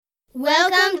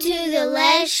Welcome to the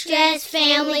Less Stress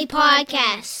Family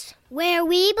Podcast, where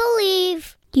we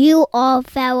believe you are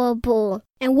valuable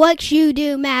and what you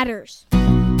do matters.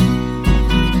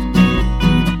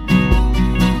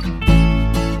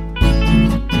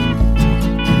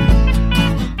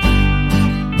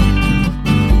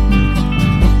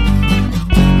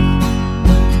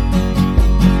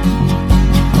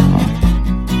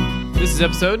 This is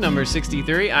episode number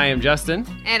 63. I am Justin.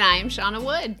 And I am Shauna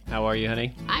Wood. How are you,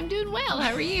 honey? I'm doing well.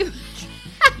 How are you?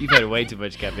 You've had way too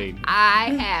much caffeine. I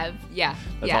have. Yeah.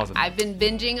 That's awesome. I've been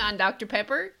binging on Dr.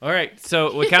 Pepper. All right.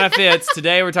 So it kind of fits.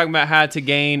 Today we're talking about how to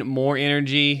gain more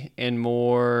energy and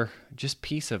more just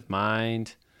peace of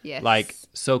mind. Yes. Like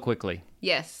so quickly.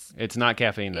 Yes. It's not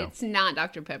caffeine, though. It's not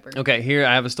Dr. Pepper. Okay. Here,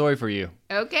 I have a story for you.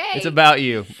 Okay. It's about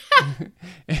you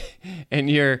and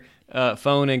your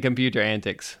phone and computer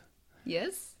antics.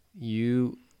 Yes.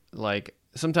 You,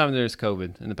 sometimes there's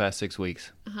COVID in the past 6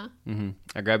 weeks. Uh-huh.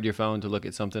 I grabbed your phone to look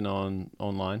at something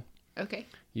online. Okay.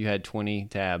 You had 20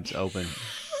 tabs open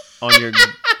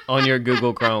on your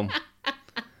Google Chrome.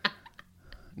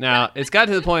 Now, it's got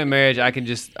to the point in marriage I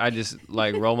just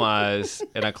roll my eyes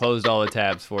and I closed all the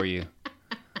tabs for you.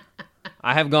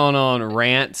 I have gone on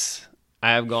rants.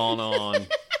 I have gone on,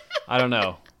 I don't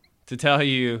know, to tell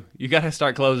you got to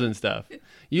start closing stuff.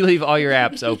 You leave all your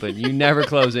apps open. You never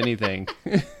close anything.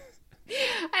 I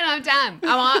don't have time.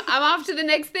 I'm off to the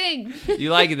next thing. You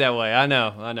like it that way. I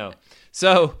know.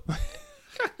 So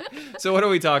what are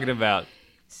we talking about?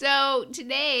 So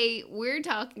today we're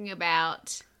talking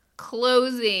about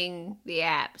closing the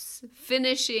apps,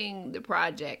 finishing the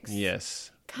projects.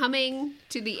 Yes. Coming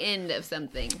to the end of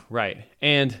something. Right.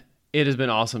 And it has been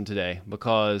awesome today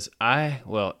because I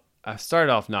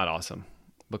started off not awesome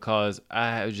because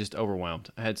I was just overwhelmed.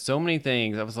 I had so many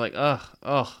things. I was like,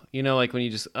 like when you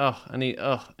just, and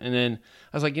then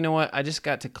I was like, you know what? I just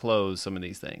got to close some of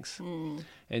these things.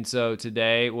 And so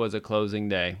today was a closing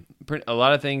day. A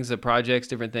lot of things, the projects,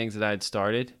 different things that I had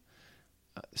started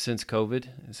since COVID,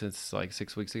 since like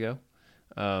 6 weeks ago.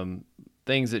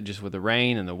 Things that just with the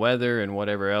rain and the weather and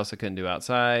whatever else I couldn't do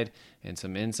outside and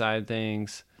some inside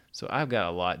things. So I've got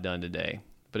a lot done today,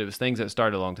 but it was things that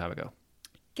started a long time ago.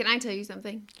 Can I tell you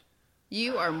something?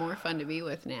 You are more fun to be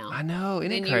with now. I know,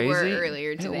 isn't it crazy? Than you were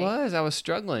earlier today. It was. I was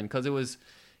struggling because it was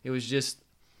just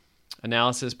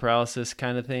analysis paralysis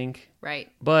kind of thing.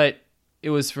 Right. But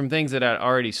it was from things that I'd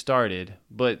already started,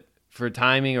 but for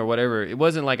timing or whatever, it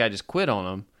wasn't like I just quit on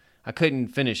them. I couldn't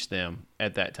finish them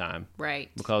at that time. Right.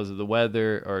 Because of the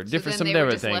weather or some different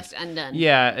things. Left undone.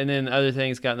 Yeah, and then other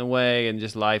things got in the way and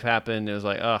just life happened. It was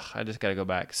like, I just got to go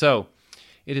back. So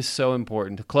it is so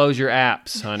important to close your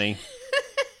apps, honey.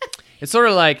 It's sort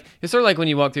of like when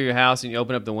you walk through your house and you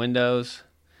open up the windows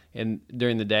and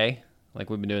during the day, like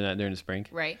we've been doing that during the spring.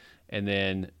 Right. And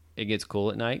then it gets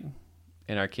cool at night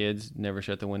and our kids never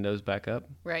shut the windows back up.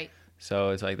 Right.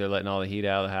 So it's like they're letting all the heat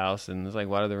out of the house, and it's like,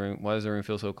 why does the room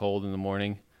feel so cold in the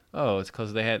morning? Oh, it's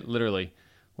because they had literally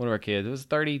one of our kids. It was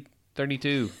 30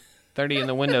 in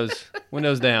the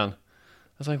windows down. I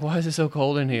was like, why is it so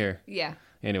cold in here? Yeah.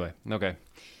 Anyway, okay.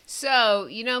 So,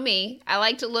 you know me, I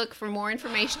like to look for more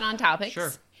information on topics.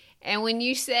 Sure. And when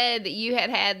you said that you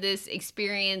had this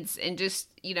experience and just,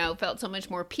 felt so much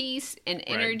more peace and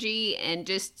energy and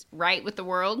just right with the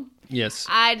world. Yes.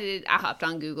 I hopped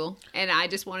on Google and I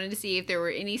just wanted to see if there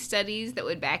were any studies that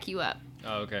would back you up.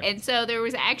 Oh, okay. And so there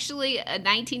was actually a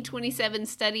 1927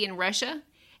 study in Russia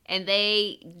and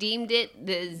they deemed it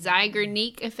the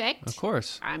Zeigarnik effect. Of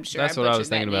course. I'm sure that's what I was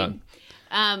thinking about.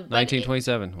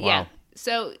 1927. Wow. Yeah.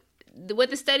 So what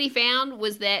the study found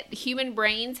was that human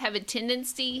brains have a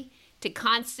tendency to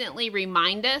constantly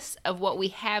remind us of what we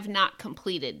have not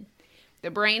completed.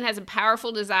 The brain has a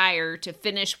powerful desire to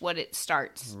finish what it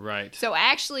starts. Right. So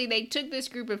actually, they took this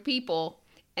group of people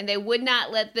and they would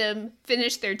not let them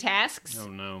finish their tasks. Oh,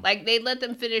 no. Like, they'd let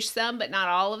them finish some, but not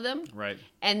all of them. Right.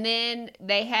 And then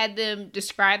they had them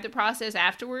describe the process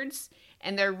afterwards.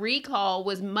 And their recall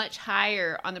was much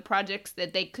higher on the projects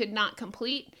that they could not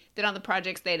complete than on the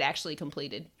projects they'd actually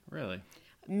completed. Really?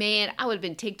 Man, I would have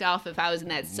been ticked off if I was in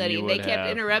that study and they kept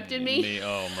interrupting me.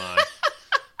 Oh, my.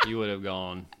 You would have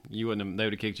gone. They would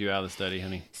have kicked you out of the study,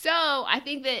 honey. So I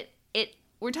think that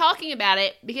we're talking about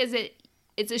it because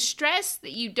it's a stress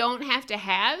that you don't have to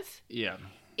have. Yeah.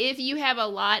 If you have a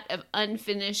lot of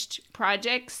unfinished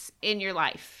projects in your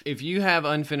life. If you have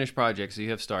unfinished projects that you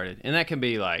have started, and that can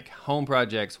be like home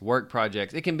projects, work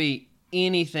projects, it can be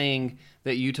anything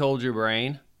that you told your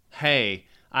brain, hey,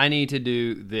 I need to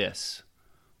do this.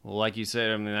 Well, like you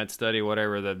said, that study,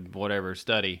 whatever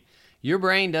study, your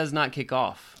brain does not kick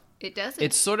off. It doesn't.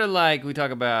 It's sort of like we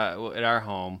talk about at our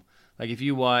home, Like if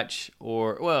you watch,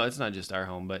 well, it's not just our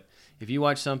home, but if you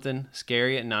watch something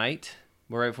scary at night,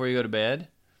 right before you go to bed,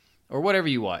 or whatever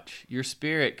you watch, your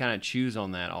spirit kind of chews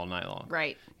on that all night long.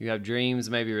 Right. You have dreams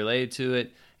maybe related to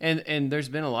it. And there's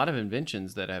been a lot of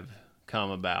inventions that have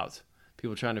come about.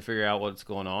 People trying to figure out what's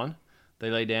going on. They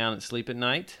lay down and sleep at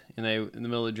night, and they in the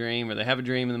middle of a dream, or they have a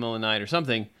dream in the middle of the night or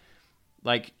something.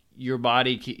 Like your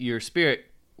body, your spirit,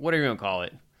 whatever you want to call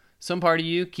it, some part of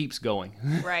you keeps going.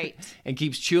 Right. And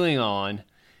keeps chewing on.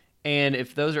 And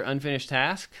if those are unfinished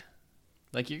tasks,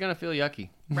 like you're going to feel yucky.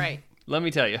 Right. Let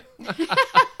me tell you.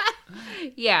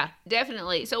 Yeah,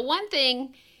 definitely. So one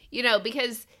thing,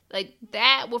 because like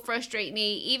that will frustrate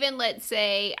me. Even let's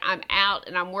say I'm out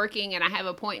and I'm working and I have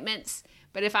appointments.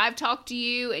 But if I've talked to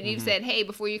you and you've said, hey,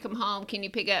 before you come home, can you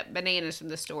pick up bananas from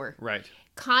the store? Right.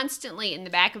 Constantly in the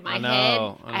back of my head,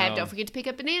 I have, don't forget to pick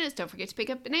up bananas. Don't forget to pick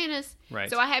up bananas. Right.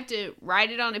 So I have to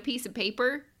write it on a piece of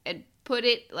paper and put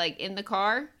it like in the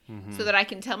car so that I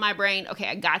can tell my brain, okay,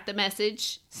 I got the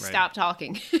message. Stop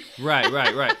talking. Right.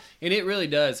 And it really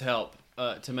does help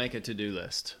to make a to-do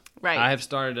list. Right. I have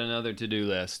started another to-do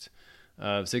list.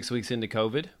 6 weeks into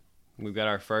COVID, we've got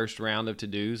our first round of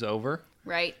to-dos over.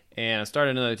 Right. And I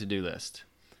started another to-do list.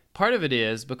 Part of it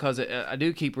is because I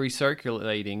do keep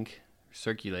recirculating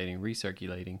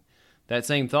that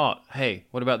same thought. Hey,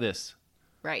 what about this?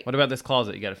 Right. What about this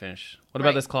closet you got to finish? What Right.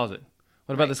 about this closet?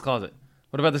 What about this closet?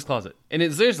 What about this closet? And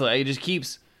it seriously, it just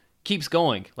keeps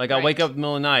going. Like I Right. wake up in the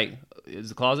middle of the night. Is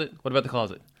the closet? What about the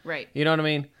closet? Right. You know what I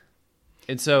mean?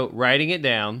 And so writing it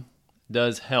down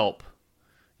does help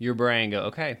your brain go,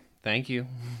 okay, thank you.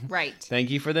 Right. Thank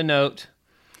you for the note.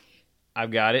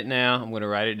 I've got it now. I'm going to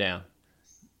write it down.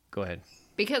 Go ahead.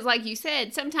 Because like you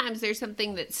said, sometimes there's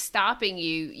something that's stopping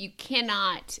you. You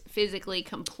cannot physically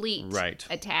complete Right.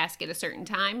 a task at a certain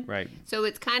time. Right. So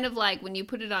it's kind of like when you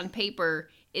put it on paper,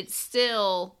 it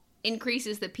still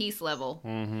increases the peace level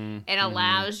and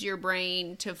allows your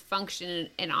brain to function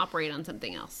and operate on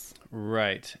something else.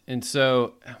 Right. And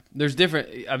so there's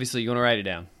different, obviously you want to write it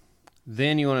down.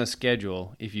 Then you want to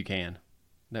schedule if you can.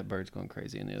 That bird's going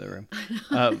crazy in the other room.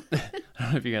 I don't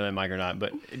know if you got that mic or not,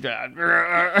 but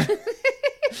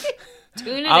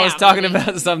Tune it I was out, talking honey.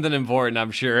 about something important,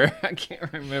 I'm sure. I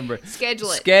can't remember.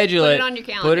 Schedule it. Schedule Put it. it on your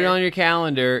calendar. Put it on your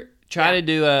calendar. Try Yeah. to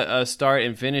do a start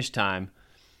and finish time.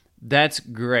 That's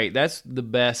great. That's the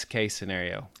best case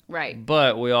scenario. Right.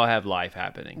 But we all have life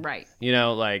happening. Right.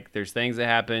 Like there's things that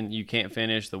happen. You can't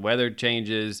finish. The weather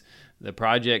changes. The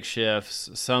project shifts.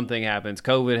 Something happens.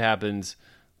 COVID happens.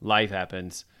 Life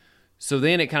happens. So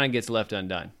then it kind of gets left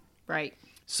undone. Right.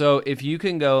 So if you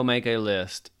can go make a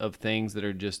list of things that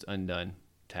are just undone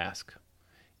task,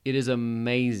 it is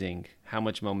amazing how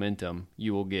much momentum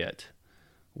you will get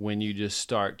when you just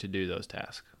start to do those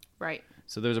tasks. Right.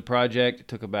 So there's a project. It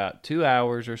took about 2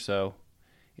 hours or so.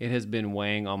 It has been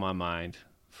weighing on my mind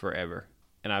forever.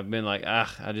 And I've been like,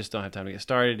 I just don't have time to get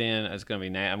started in. It's going to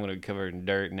be I'm going to be covered in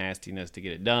dirt, nastiness to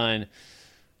get it done.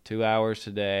 2 hours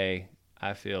today.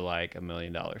 I feel like $1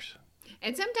 million.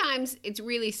 And sometimes it's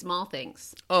really small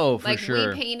things. Oh, for like sure.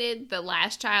 we painted the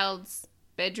last child's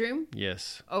bedroom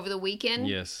Yes. over the weekend.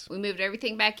 Yes. We moved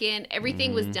everything back in.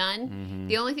 Everything was done.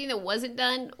 The only thing that wasn't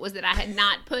done was that I had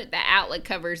not put the outlet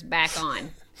covers back on.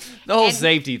 The whole And-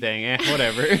 safety thing,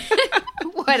 whatever.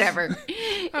 Whatever.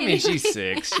 I mean, she's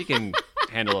 6. She can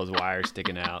handle those wires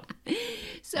sticking out.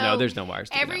 So No, there's no wires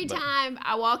sticking every out, but- time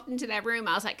I walked into that room,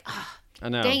 I was like, I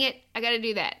know. dang it, I got to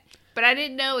do that. But I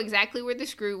didn't know exactly where the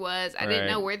screw was. I didn't Right.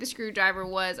 know where the screwdriver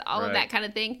was, all of Right. that kind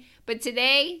of thing. But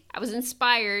today, I was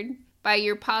inspired by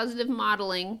your positive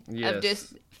modeling Yes. of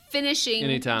just finishing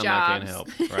Anytime jobs. I can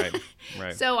help.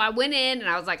 Right. So I went in and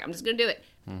I was like, I'm just going to do it.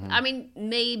 I mean,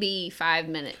 maybe 5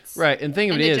 minutes. Right. And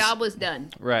think of And it the is. job was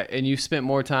done. Right. And you spent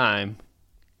more time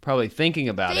probably thinking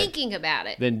about Thinking about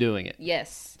it it. than doing it.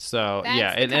 Yes. So That's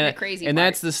yeah, the kinda crazy and part.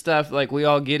 that's the stuff like we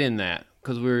all get in that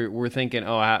because we're thinking,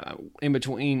 in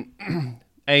between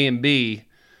A and B,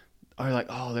 are like,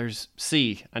 there's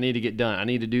C. I need to get done. I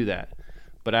need to do that,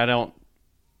 but I don't.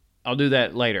 I'll do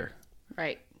that later,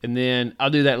 Right. and then I'll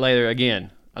do that later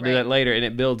again. I'll do Right. that later, and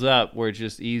it builds up where it's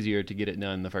just easier to get it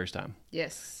done the first time.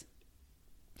 Yes.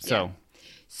 So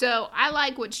So I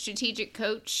like what Strategic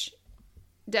Coach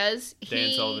does.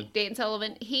 Dan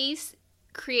Sullivan. He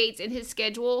creates in his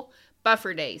schedule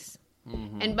buffer days.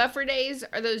 And buffer days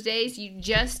are those days you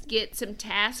just get some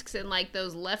tasks and like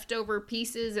those leftover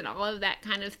pieces and all of that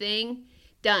kind of thing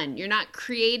done. You're not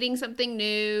creating something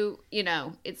new.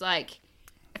 It's like,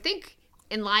 I think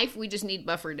in life we just need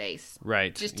buffer days.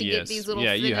 right, Just to get these little you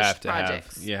finished have to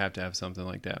projects. you have to have something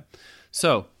like that.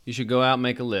 So you should go out and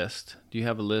make a list. Do you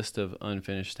have a list of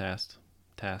unfinished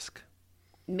task?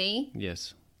 Me?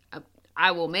 Yes.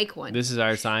 I will make one. This is our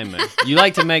assignment. You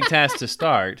like to make tasks to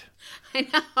start. I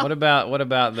know. What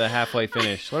about the halfway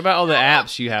finish? What about all the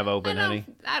apps you have open, honey?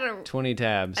 I don't. 20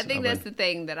 tabs. I think open. that's the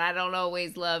thing that I don't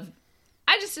always love.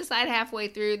 I just decide halfway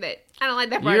through that I don't like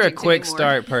that You're project a quick anymore.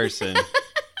 start person. I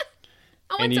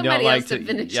want And you somebody don't like else to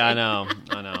finish Yeah, it.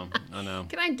 I know.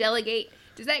 Can I delegate?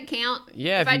 Does that count?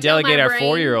 Yeah, if I you tell my delegate our brain-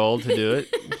 4-year-old to do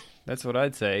it, that's what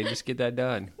I'd say. Just get that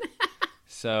done.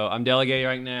 So I'm delegating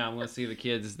right now. I'm going to see the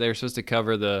kids. They're supposed to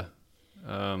cover the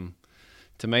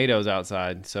tomatoes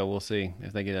outside, so we'll see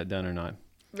if they get that done or not.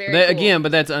 Very But cool. again,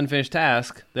 but that's an unfinished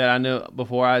task that I know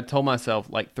before. I told myself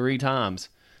like 3 times,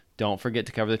 don't forget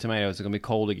to cover the tomatoes. It's going to be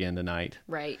cold again tonight.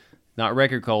 Right. Not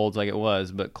record colds like it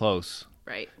was, but close.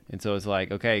 Right. And so it's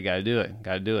like, okay, got to do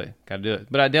it.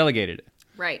 But I delegated it.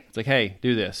 Right. It's like, hey,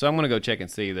 do this. So I'm going to go check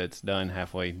and see that's done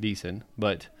halfway decent.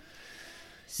 But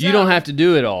So, you don't have to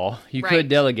do it all. You Right. could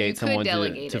delegate You could someone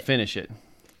delegate to it. finish it.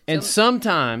 And So-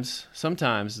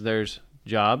 sometimes there's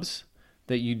jobs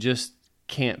that you just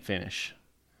can't finish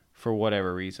for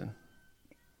whatever reason.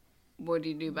 What do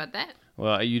you do about that?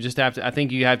 Well, you just have to, I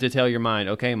think you have to tell your mind,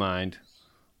 okay, mind,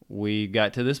 we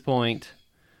got to this point.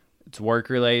 It's work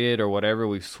related or whatever.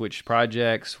 We've switched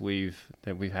projects. We've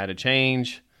had a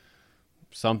change.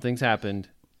 Something's happened.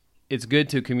 It's good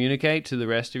to communicate to the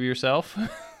rest of yourself.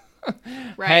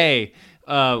 Right. Hey,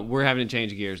 we're having to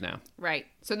change gears now. Right.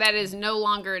 So that is no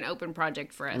longer an open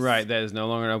project for us. Right. That is no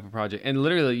longer an open project. And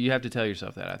literally, you have to tell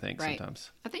yourself that, I think, Right.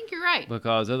 sometimes. I think you're right.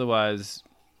 Because otherwise,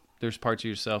 there's parts of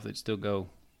yourself that still go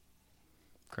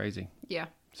crazy. Yeah.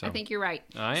 So, I think you're right.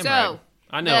 I am so, right.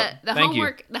 I know. The Thank you.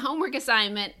 homework the homework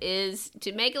assignment is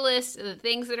to make a list of the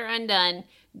things that are undone,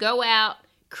 go out,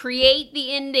 create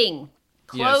the ending,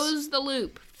 close the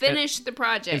loop, finish the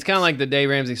project. It's kind of like the Dave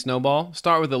Ramsey snowball.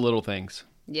 Start with the little things.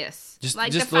 Yes. Just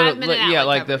like just the 5 little, minute outlet yeah,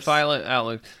 like covers. the file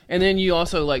outlook. And then you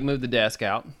also like move the desk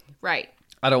out. Right.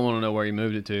 I don't want to know where you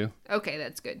moved it to. Okay,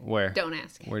 that's good. Where? Don't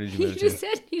ask. Where did you move it You to? just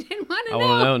said you didn't want to I know.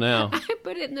 want to know now. I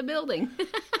put it in the building.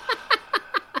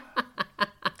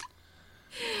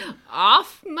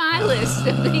 Off my list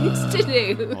of things to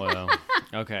do. Well,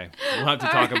 okay. We'll have to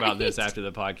talk about this after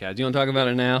the podcast. You want to talk about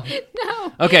it now?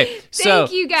 No. Okay.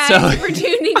 Thank you guys for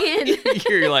tuning in.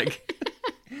 You're like,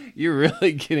 you're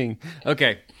really getting,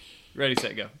 okay. Ready,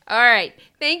 set, go. All right.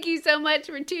 Thank you so much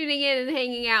for tuning in and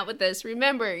hanging out with us.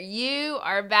 Remember, you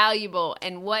are valuable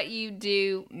and what you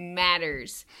do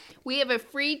matters. We have a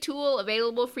free tool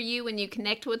available for you when you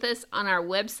connect with us on our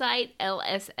website,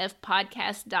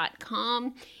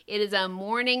 lsfpodcast.com. It is a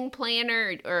morning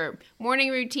planner or morning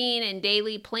routine and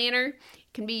daily planner.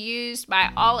 Can be used by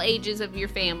all ages of your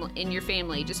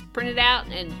family. Just print it out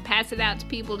and pass it out to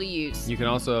people to use. You can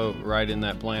also write in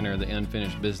that planner the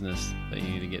unfinished business that you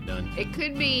need to get done. It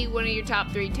could be one of your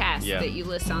top 3 tasks that you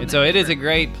list on And that so it is a paper.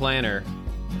 great planner,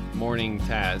 morning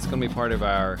task. It's going to be part of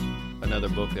another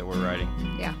book that we're writing.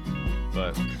 Yeah.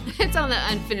 But It's on the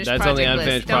unfinished that's project on the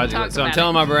list. unfinished Don't project talk list. So I'm about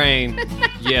telling it. my brain,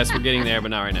 yes, we're getting there,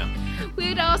 but not right now. We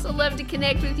would also love to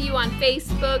connect with you on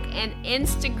Facebook and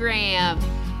Instagram.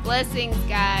 Blessings,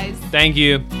 guys. Thank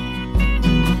you.